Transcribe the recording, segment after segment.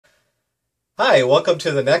Hi, welcome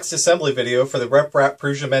to the next assembly video for the RepRap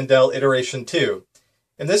Prusa Mendel Iteration 2.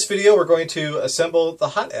 In this video we're going to assemble the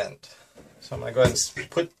hot end. So I'm going to go ahead and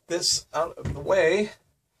put this out of the way.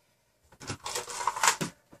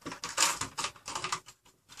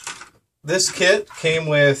 This kit came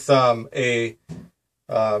with a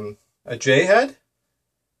jhead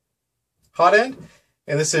hot end,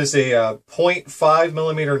 and this is a 0.5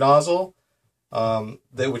 millimeter nozzle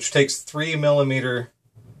which takes 3 millimeter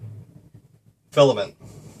filament.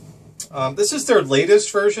 This is their latest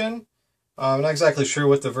version. I'm not exactly sure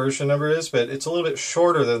what the version number is, but it's a little bit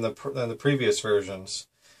shorter than the previous versions,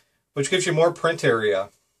 which gives you more print area,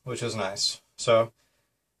 which is nice. So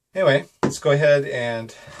anyway, let's go ahead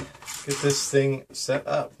and get this thing set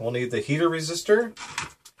up. We'll need the heater resistor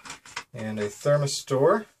and a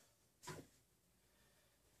thermistor.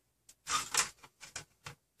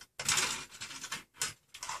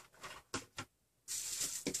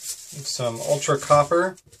 Some ultra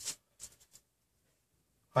copper,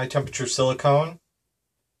 high temperature silicone,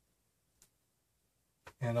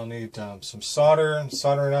 and I'll need some solder and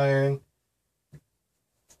soldering iron,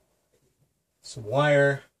 some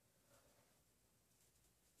wire,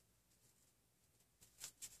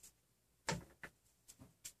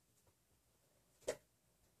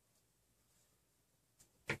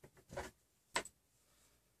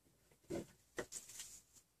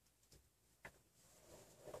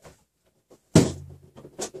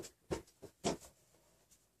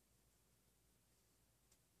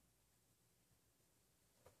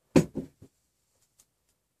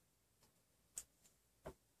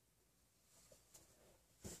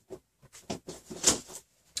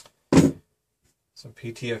 some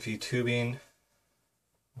PTFE tubing.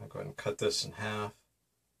 I'm going to go ahead and cut this in half.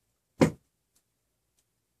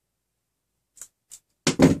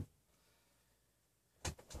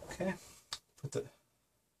 Okay, put the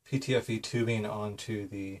PTFE tubing onto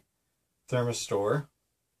the thermistor.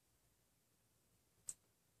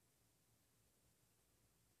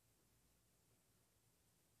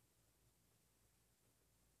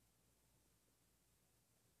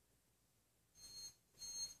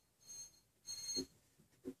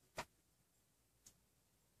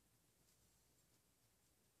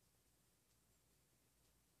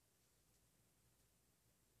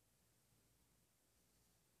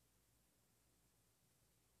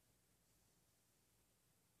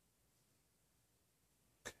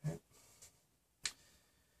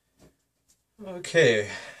 Okay,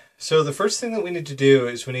 so the first thing that we need to do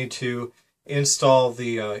is we need to install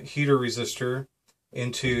the heater resistor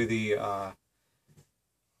into the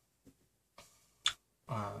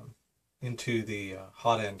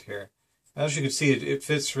hot end here. As you can see, it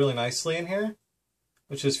fits really nicely in here,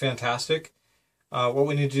 which is fantastic. What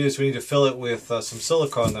we need to do is we need to fill it with some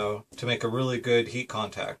silicone, though, to make a really good heat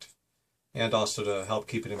contact, and also to help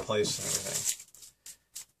keep it in place and everything.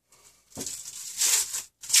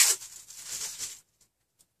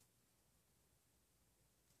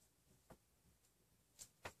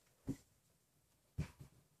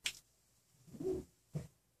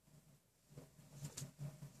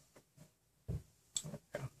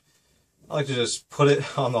 I like to just put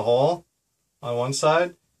it on the hole on one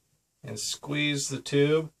side and squeeze the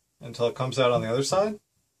tube until it comes out on the other side.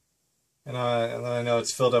 And then I know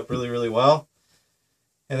it's filled up really, really well.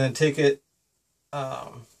 And then take it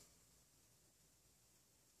and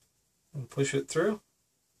push it through.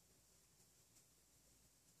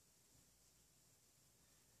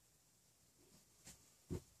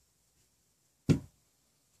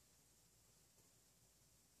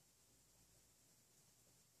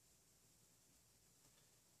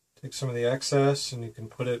 Take some of the excess and you can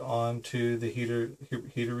put it onto the heater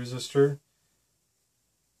resistor.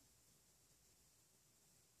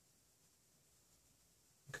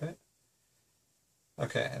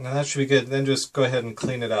 Okay, and then that should be good. Then just go ahead and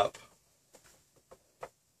clean it up.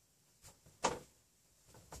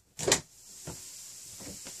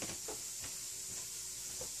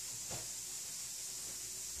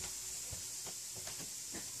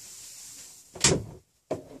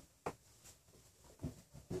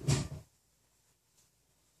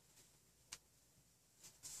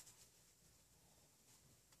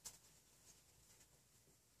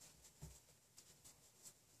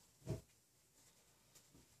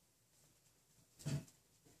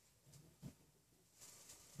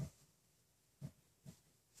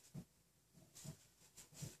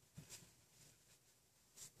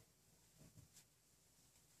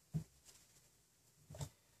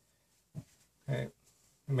 Okay.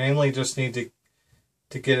 Mainly just need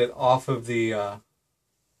to get it off of the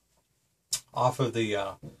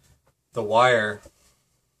wire.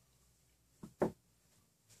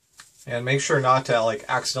 And make sure not to like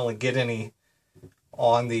accidentally get any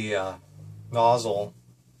on the nozzle.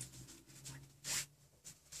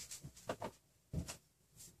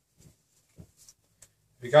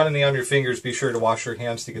 If you got any on your fingers, be sure to wash your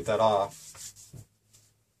hands to get that off.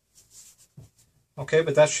 Okay,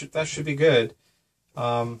 but that should be good.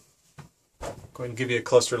 Go ahead and give you a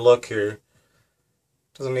closer look here.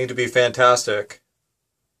 Doesn't need to be fantastic.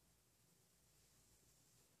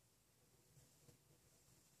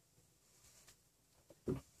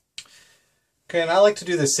 Okay, and I like to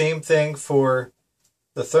do the same thing for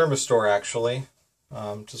the thermistor actually.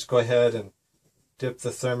 Just go ahead and dip the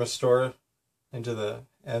thermistor into the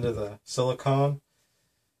end of the silicone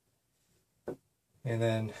and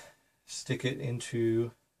then stick it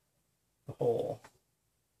into the hole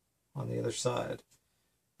on the other side.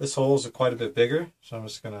 This hole is quite a bit bigger, so I'm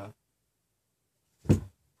just going to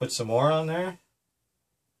put some more on there.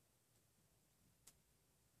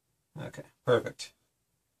 Okay, perfect.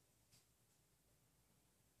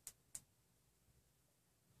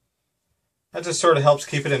 That just sort of helps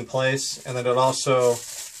keep it in place, and then it also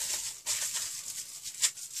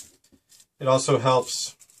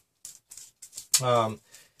helps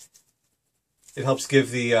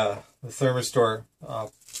give the thermistor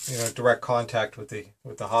direct contact with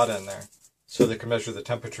the hot end there, so they can measure the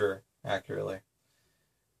temperature accurately.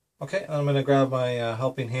 Okay, I'm going to grab my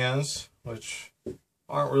helping hands, which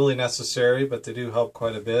aren't really necessary, but they do help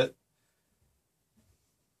quite a bit.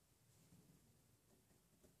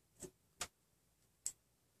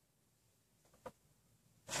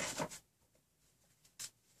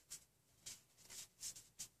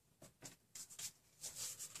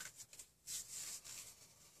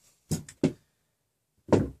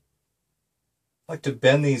 I like to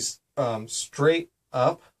bend these straight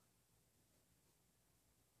up.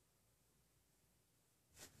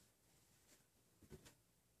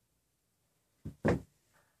 They're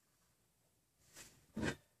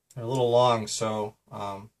a little long, so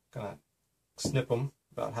I'm going to snip them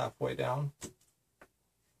about halfway down.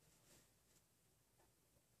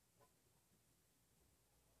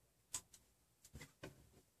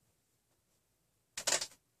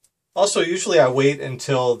 Also, usually I wait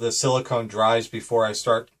until the silicone dries before I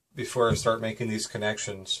start making these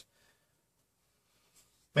connections.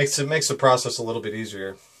 Makes the process a little bit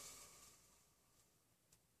easier.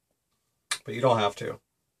 But you don't have to.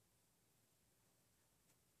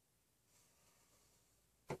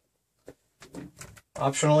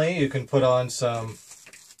 Optionally, you can put on some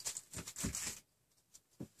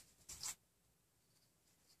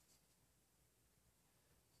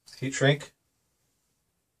heat shrink.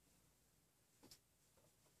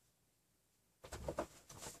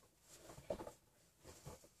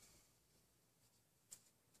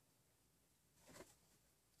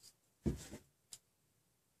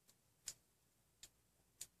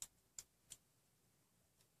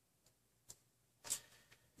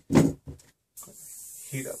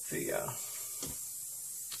 Heat up the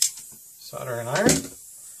soldering iron.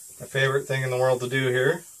 My favorite thing in the world to do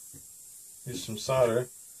here. Use some solder.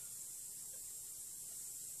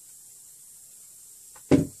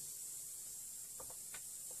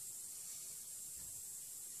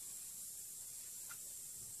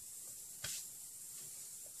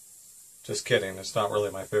 Just kidding, it's not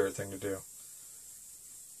really my favorite thing to do.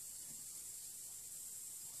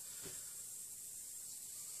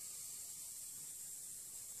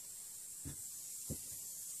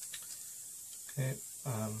 Okay,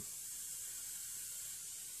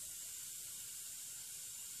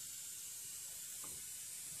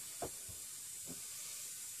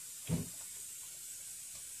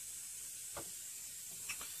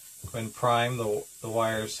 go ahead and prime the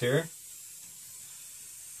wires here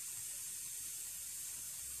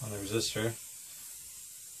on the resistor.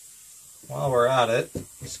 While we're at it,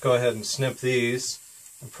 let's go ahead and snip these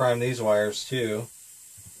and prime these wires too.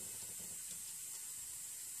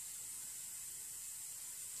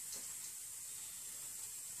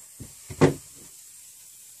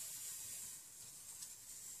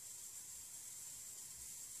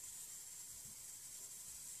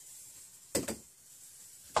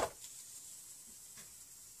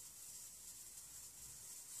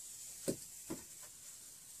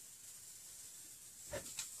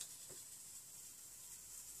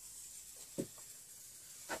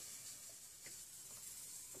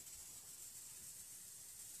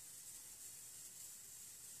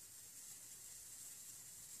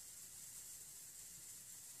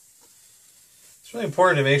 It's really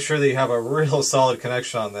important to make sure that you have a real solid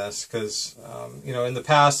connection on this, because in the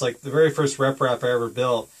past, like the very first RepRap I ever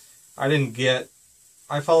built, I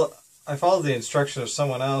followed the instruction of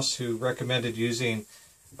someone else who recommended using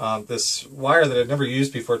this wire that I'd never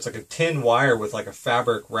used before. It's like a tin wire with like a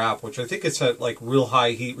fabric wrap, which I think it's a like real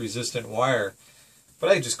high heat resistant wire. But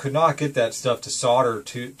I just could not get that stuff to solder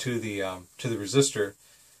to the resistor.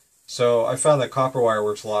 So I found that copper wire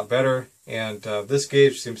works a lot better, and this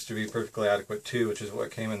gauge seems to be perfectly adequate too, which is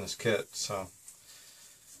what came in this kit. So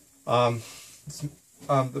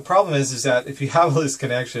the problem is that if you have this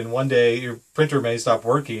connection, one day your printer may stop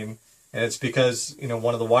working, and it's because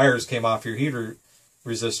one of the wires came off your heater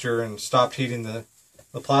resistor and stopped heating the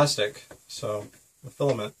plastic, so the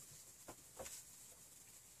filament.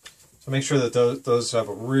 So make sure that those have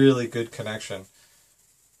a really good connection.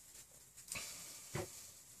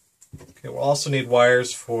 Okay, we'll also need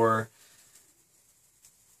wires for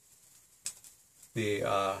the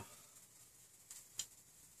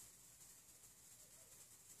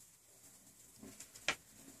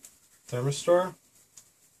thermistor.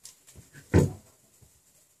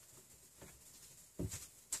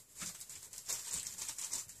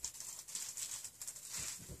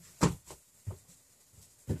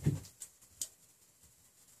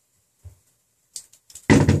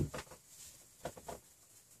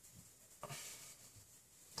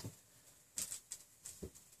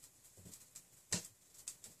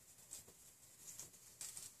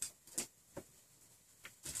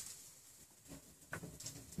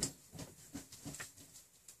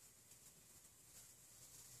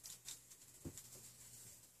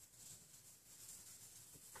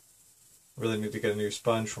 Really need to get a new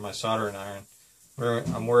sponge for my soldering iron.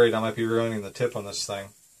 I'm worried I might be ruining the tip on this thing.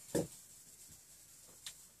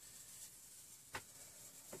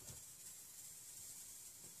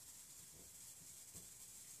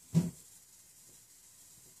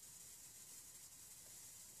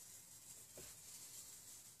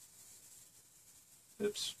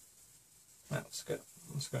 Oops. That's good.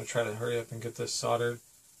 I'm just going to try to hurry up and get this soldered.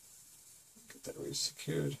 Get that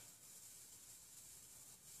re-secured.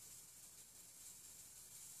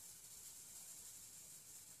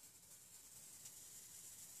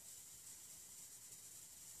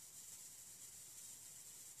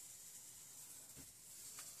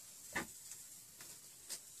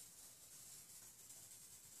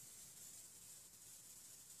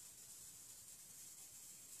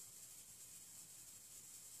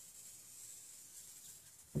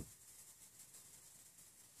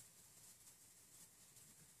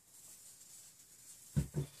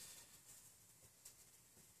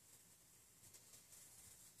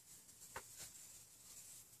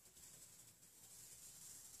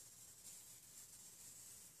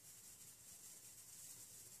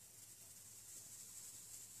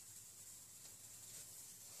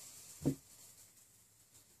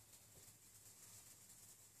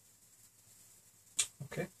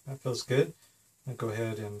 Okay, that feels good. I'll go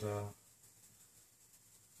ahead and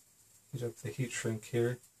heat up the heat shrink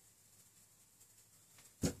here.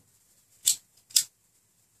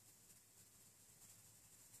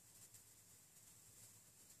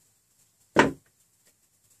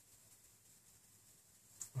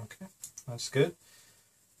 Okay, that's good.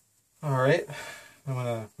 Alright, I'm going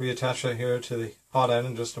to reattach that here to the hot end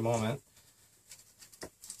in just a moment.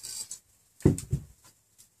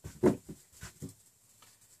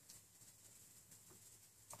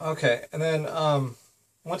 Okay, and then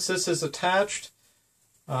once this is attached,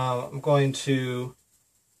 I'm going to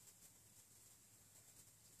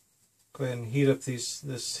go ahead and heat up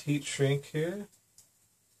this heat shrink here.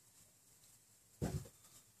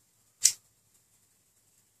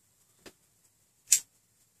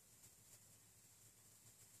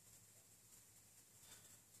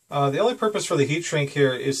 The only purpose for the heat shrink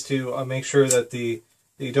here is to make sure that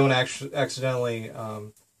you don't accidentally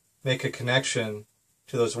make a connection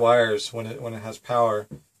to those wires when it has power,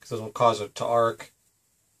 because it'll cause it to arc.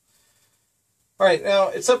 All right, now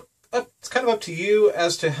it's kind of up to you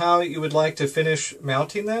as to how you would like to finish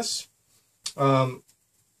mounting this. On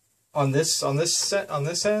this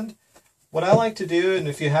end, what I like to do, and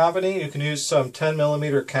if you have any, you can use some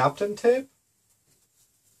 10mm Captain tape.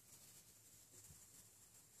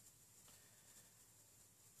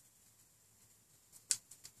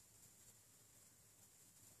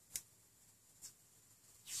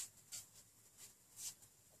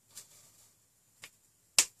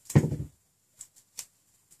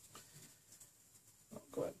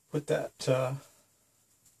 Put that in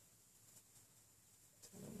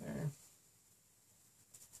there.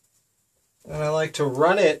 And I like to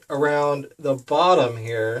run it around the bottom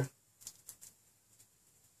here.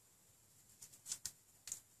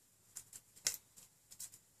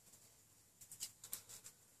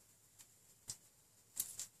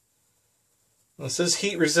 This is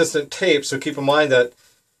heat resistant tape, so keep in mind that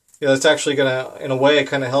it's actually going to, in a way,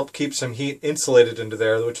 kind of help keep some heat insulated into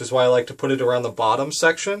there, which is why I like to put it around the bottom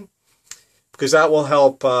section, because that will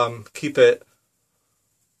help keep it,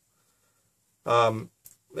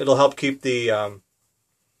 it'll help keep the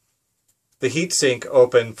heat sink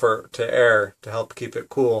open to air to help keep it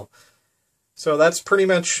cool. So that's pretty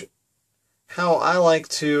much how I like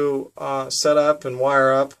to set up and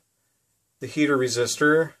wire up the heater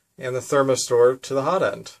resistor and the thermistor to the hot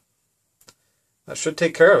end. That should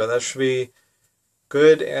take care of it. That should be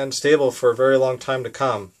good and stable for a very long time to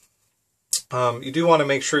come. You do want to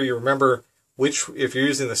make sure you remember if you're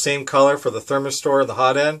using the same color for the thermistor and the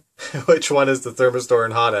hot end, which one is the thermistor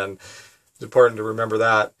and hot end. It's important to remember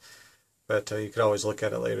that. But you can always look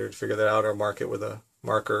at it later to figure that out, or mark it with a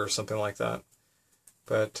marker or something like that.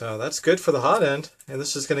 But that's good for the hot end, and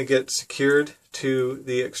this is going to get secured to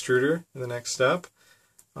the extruder in the next step.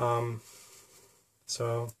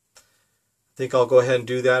 So I think I'll go ahead and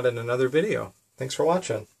do that in another video. Thanks for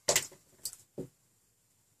watching.